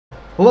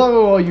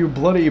Hello, all you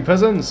bloody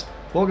peasants!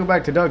 Welcome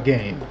back to Duck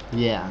Game.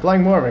 Yeah.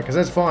 Playing more of it, because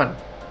it's fun.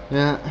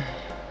 Yeah.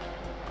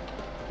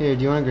 Here,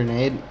 do you want a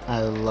grenade?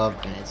 I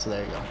love grenades, so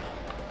there you go.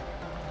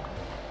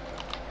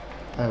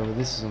 Oh,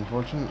 this is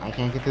unfortunate. I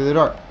can't get through the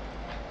door.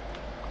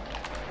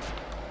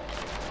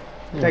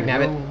 Take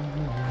nabbit.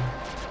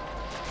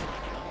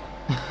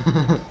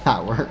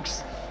 That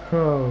works.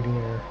 Oh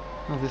dear.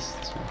 Oh, this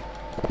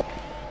one.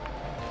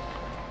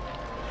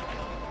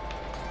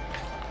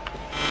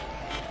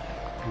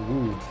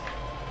 Ooh.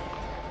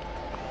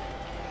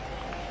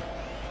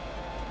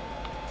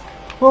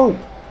 Whoa!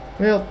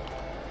 Well,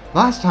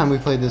 Last time we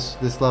played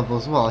this level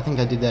as well, I think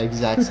I did that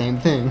exact same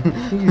thing.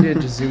 you did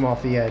just zoom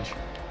off the edge.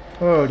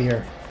 Oh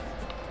dear.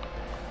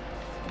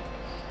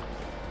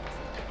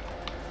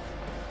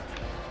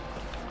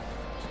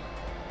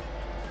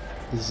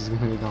 This is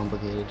gonna be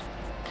complicated.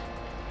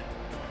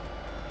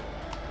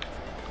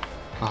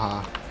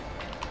 Haha.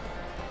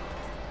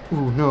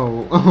 Ooh,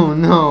 no. Oh,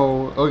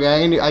 no.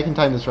 Okay, I can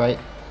time this right.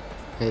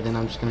 Okay, then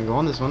I'm just gonna go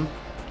on this one.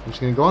 I'm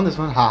just gonna go on this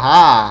one.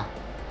 Haha!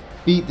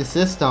 Beat the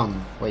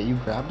system. Wait, you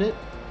grabbed it?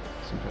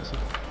 That's impressive.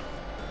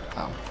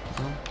 Oh.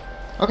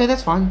 Okay,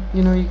 that's fine.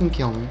 You know, you can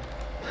kill me.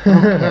 I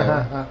don't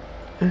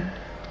care.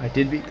 I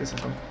did beat the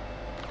system.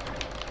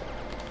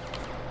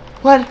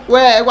 What?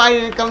 Where? Why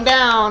didn't it come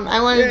down? I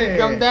wanted Yeah. to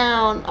come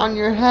down on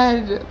your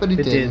head, but it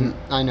didn't.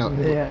 I know.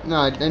 Yeah. No,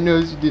 I know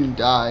you didn't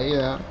die.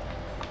 Yeah.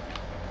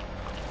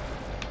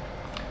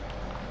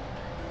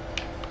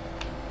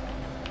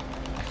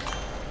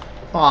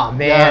 Aw,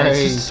 man, it's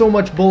Yay. just so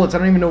much bullets. I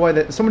don't even know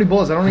why so many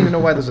bullets. I don't even know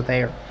why those are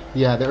there.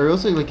 Yeah, they're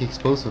also like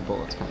explosive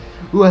bullets, kind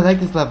of. Ooh, I like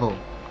this level.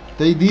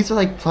 These are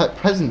like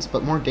presents,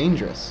 but more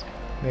dangerous.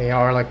 They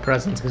are like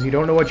presents because you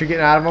don't know what you're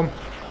getting out of them.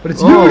 But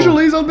it's Oh,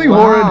 usually something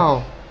horrid.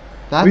 wow.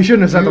 That's We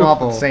shouldn't have set them off at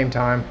beautiful. the same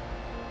time.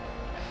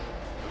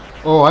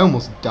 Oh, I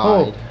almost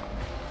died.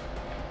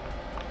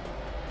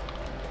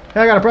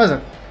 Hey, I got a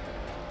present.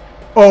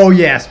 Oh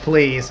yes,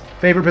 please.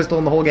 Favorite pistol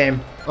in the whole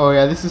game. Oh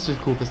yeah, this is just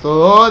a cool pistol.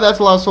 Oh, that's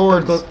a lot of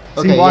swords. See,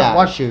 Okay, watch, yeah,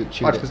 watch,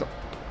 shoot watch it. pistol.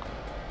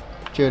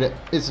 Shoot it.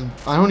 It's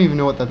I don't even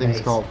know what that thing's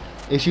Nice. called.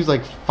 It shoots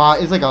like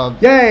five. It's like a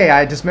Yay!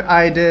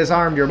 I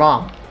disarmed your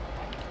bomb.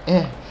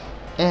 eh.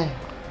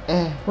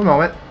 One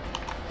moment.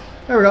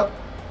 There we go.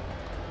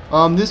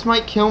 This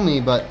might kill me,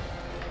 but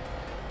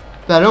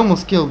that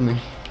almost killed me.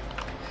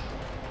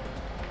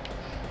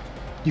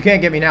 You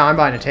can't get me now. I'm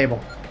behind a table.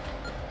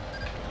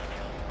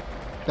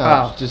 Oh,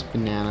 Oh. it's just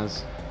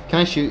bananas. Can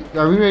I shoot?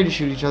 Are we ready to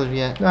shoot each other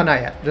yet? No,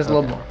 not yet. Just a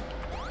little Okay.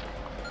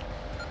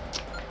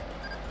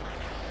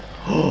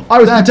 more. I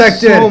was That's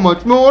detected. so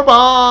much more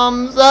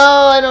bombs.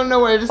 Oh, I don't know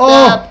where to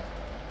Oh. step.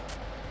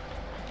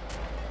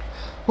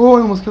 Oh,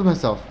 I almost killed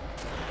myself.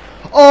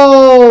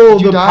 Oh,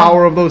 Did you the die?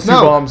 power of those two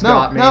bombs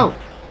got me. No,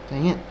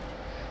 dang it.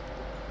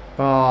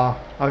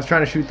 I was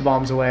trying to shoot the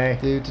bombs away.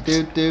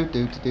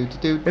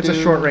 It's a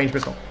short range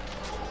pistol.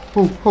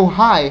 Oh,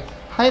 hi.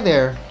 Hi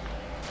there.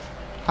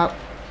 How?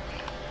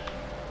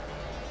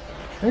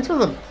 Thanks for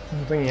the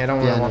thingy. I don't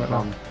Yeah, really no want it now.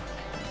 problem.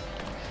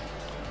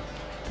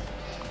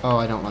 Oh,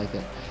 I don't like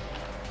it.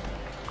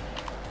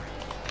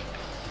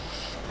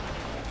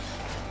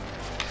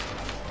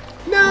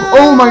 No!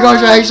 Oh my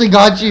gosh, I actually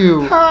got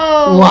you.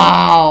 Oh.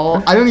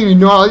 Wow. I don't even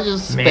know. I was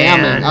just spamming.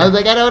 Man. I was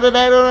like, I don't wanna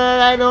die, I don't wanna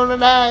die, I don't wanna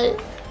die.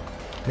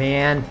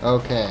 Man.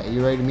 Okay,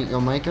 you ready to meet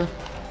your maker?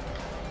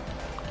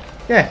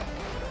 Yeah.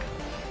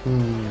 I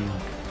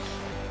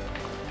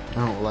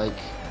don't like.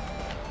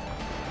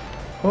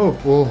 Oh.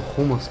 Oh,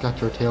 almost got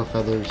your tail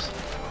feathers.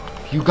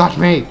 You got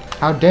me.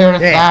 How dare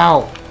Yeah.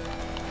 thou?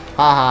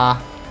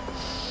 Haha.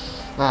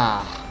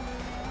 Ah.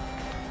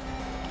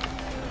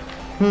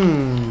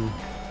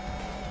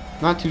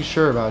 Not too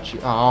sure about you.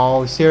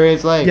 Oh,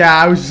 seriously? Yeah,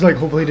 I was just like,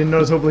 hopefully he didn't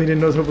notice, hopefully he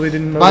didn't notice, hopefully he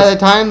didn't notice. By the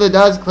time the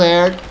dust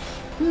cleared.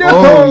 No,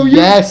 Oh, you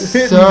yes,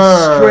 hit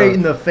sir. me straight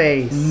in the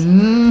face.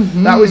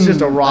 That was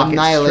just a rocket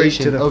Annihilation.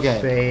 straight to the Okay.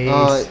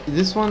 face.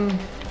 This one.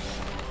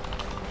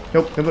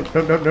 Nope,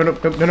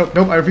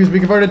 nope, I refuse to be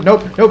converted.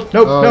 Nope,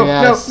 Oh,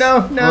 yes.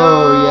 no.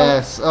 Oh,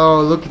 yes.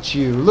 Oh, look at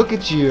you. Look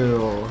at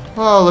you.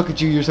 Oh, look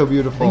at you. You're so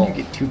beautiful. I think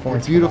you get 2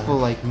 points. You're for beautiful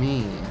that. like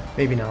me.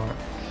 Maybe not.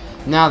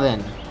 Now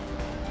then.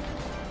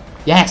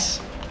 Yes.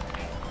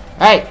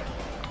 Hey.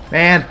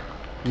 Man.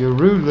 You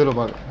rude little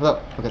bugger. Look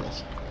at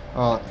this.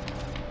 Oh.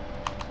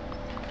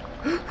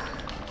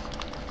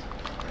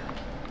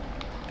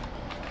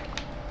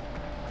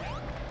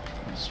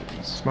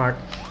 Smart.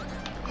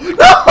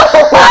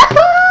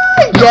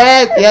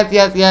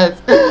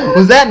 Yes.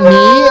 Was that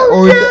me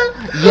or?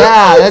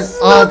 Yeah, that's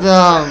awesome.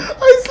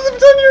 I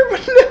slipped on your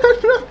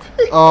banana.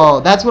 Oh,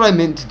 that's what I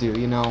meant to do.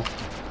 You know.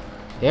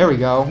 There we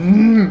go.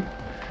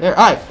 There.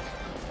 Alright.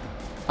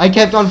 I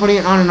kept on putting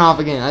it on and off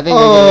again. I think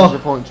I get extra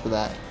points for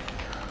that.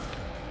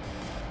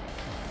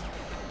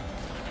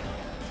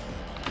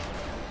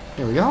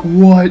 There we go.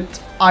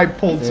 What? I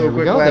pulled There so we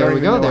quick. go. There we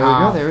go.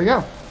 There we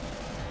go.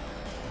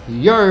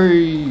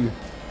 Yay!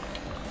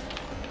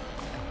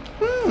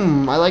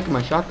 I like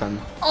my shotgun.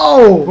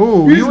 Oh,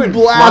 Ooh, you you just went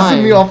blasted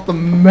flying. me off the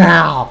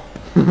map.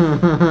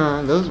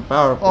 Those are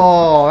powerful.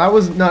 Oh, that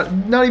was not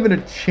even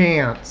a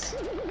chance.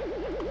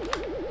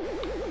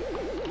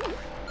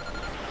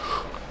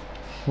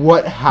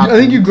 What happened? I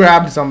think you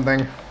grabbed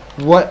something.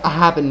 What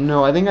happened?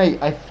 No, I think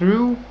I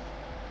threw.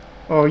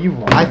 Oh, you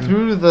won. I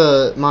threw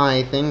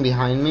my thing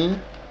behind me.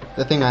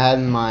 The thing I had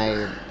in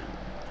my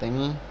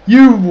thingy.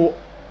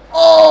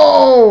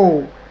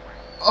 Oh!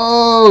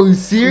 Oh,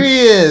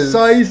 serious?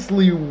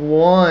 Precisely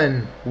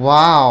won.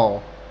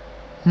 Wow.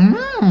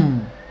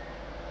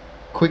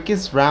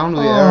 Quickest round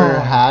we ever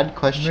had?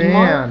 Question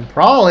mark? Man,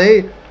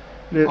 probably.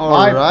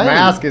 My right.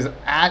 mask is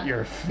at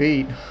your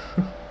feet.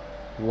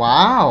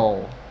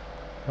 Wow.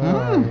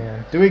 Oh,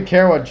 man. Do we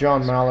care what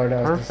John Mallard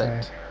has to say?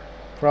 Perfect.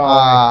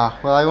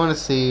 Probably. Well, I want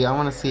to see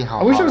how.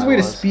 I wish there was hot a way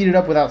to speed it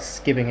up without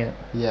skipping it.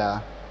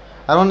 Yeah.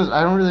 I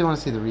don't really want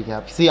to see the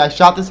recap. See, I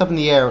shot this up in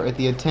the air with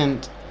the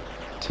intent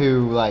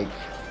to like.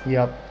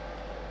 Yep.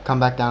 Come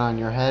back down on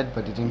your head,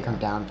 but it didn't come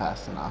down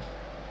fast enough.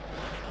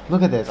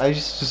 Look at this. I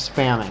just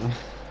spamming.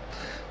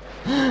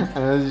 I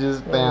was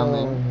just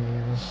spamming.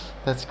 Oh,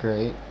 That's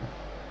great.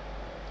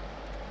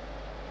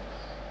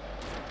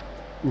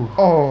 yeah.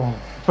 Oh.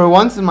 For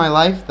once in my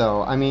life,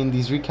 though, I mean,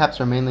 these recaps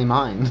are mainly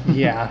mine.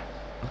 Yeah.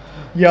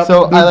 Yep.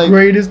 So the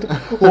greatest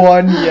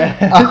one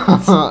yet. Yeah,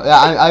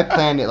 I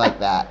planned it like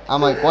that.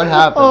 I'm like, what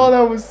happened? Oh,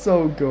 that was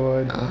so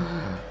good.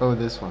 Oh,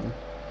 this one.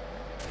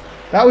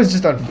 That was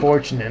just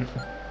unfortunate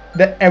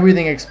that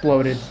everything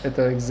exploded at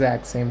the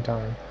exact same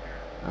time.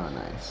 Oh,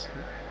 nice.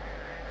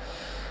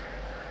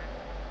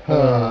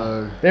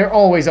 They're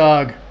always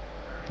ugh.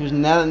 There's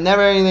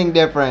never anything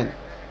different.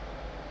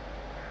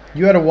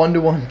 You had a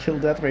 1-to-1 kill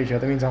death ratio.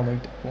 That means I only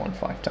won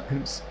 5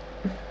 times.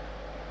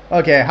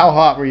 Okay, how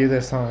hot were you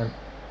this time?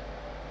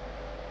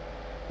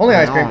 Only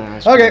ice cream.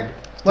 Okay,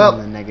 well.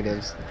 The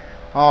negatives.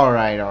 All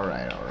right.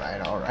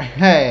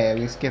 Hey,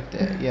 we skipped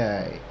it.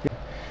 Yay.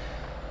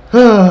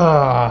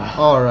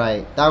 All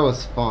right, that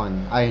was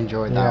fun. I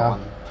enjoyed that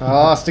one. I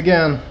lost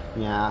again.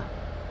 Yeah.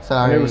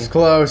 Sorry. It was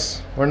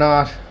close. We're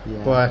not.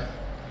 Yeah. But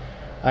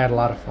I had a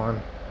lot of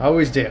fun. I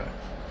always do.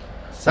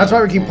 That's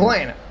why we keep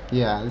playing it.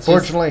 Yeah. It's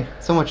Fortunately.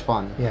 so much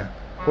fun. Yeah.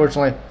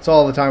 Fortunately, it's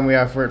all the time we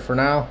have for it for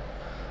now.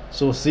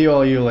 So we'll see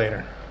all you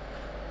later.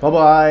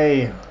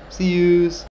 Bye-bye. See yous.